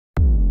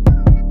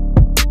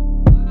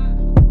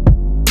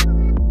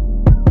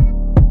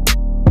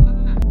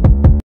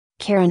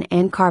Karen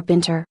Ann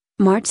Carpenter,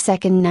 March 2,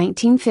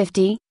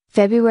 1950,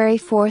 February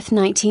 4,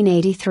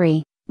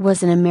 1983,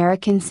 was an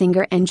American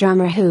singer and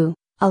drummer who,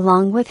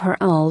 along with her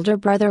older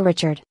brother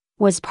Richard,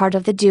 was part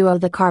of the duo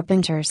The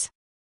Carpenters.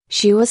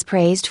 She was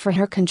praised for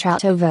her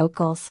contralto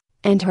vocals,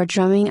 and her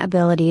drumming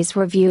abilities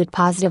were viewed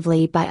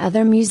positively by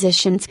other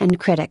musicians and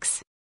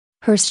critics.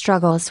 Her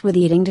struggles with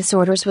eating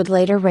disorders would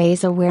later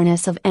raise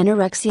awareness of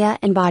anorexia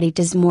and body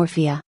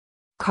dysmorphia.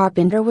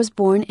 Carpenter was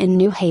born in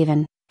New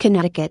Haven,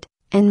 Connecticut,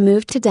 and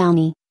moved to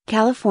Downey,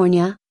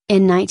 California,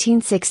 in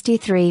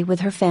 1963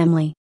 with her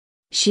family.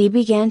 She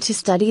began to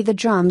study the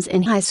drums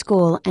in high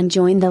school and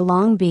joined the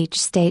Long Beach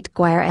State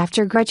Choir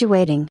after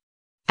graduating.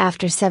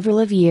 After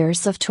several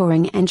years of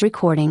touring and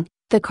recording,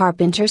 the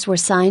Carpenters were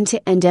signed to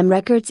NM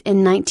Records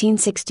in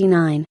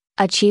 1969,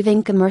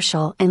 achieving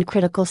commercial and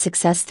critical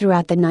success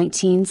throughout the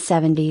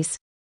 1970s.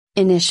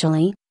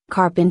 Initially,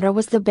 Carpenter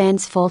was the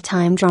band's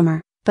full-time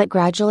drummer, but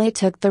gradually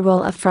took the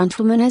role of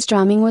frontwoman as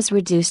drumming was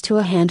reduced to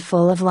a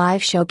handful of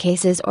live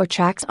showcases or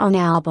tracks on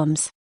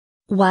albums.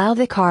 While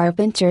the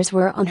Carpenters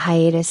were on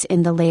hiatus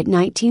in the late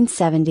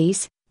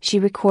 1970s, she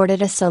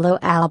recorded a solo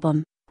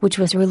album, which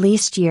was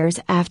released years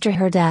after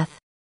her death.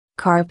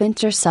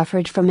 Carpenter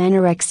suffered from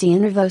anorexia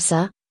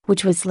nervosa,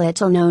 which was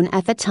little known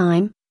at the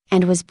time,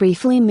 and was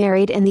briefly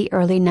married in the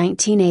early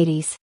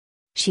 1980s.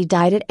 She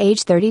died at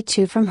age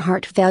 32 from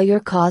heart failure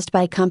caused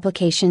by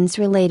complications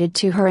related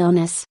to her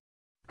illness.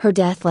 Her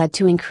death led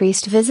to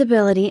increased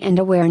visibility and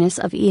awareness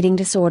of eating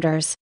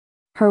disorders.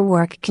 Her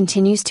work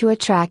continues to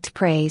attract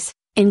praise,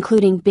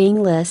 including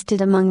being listed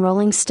among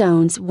Rolling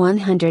Stone's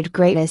 100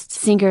 Greatest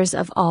Singers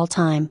of All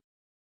Time.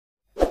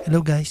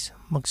 Hello guys,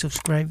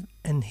 mag-subscribe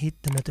and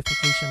hit the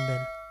notification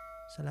bell.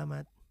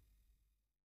 Salamat.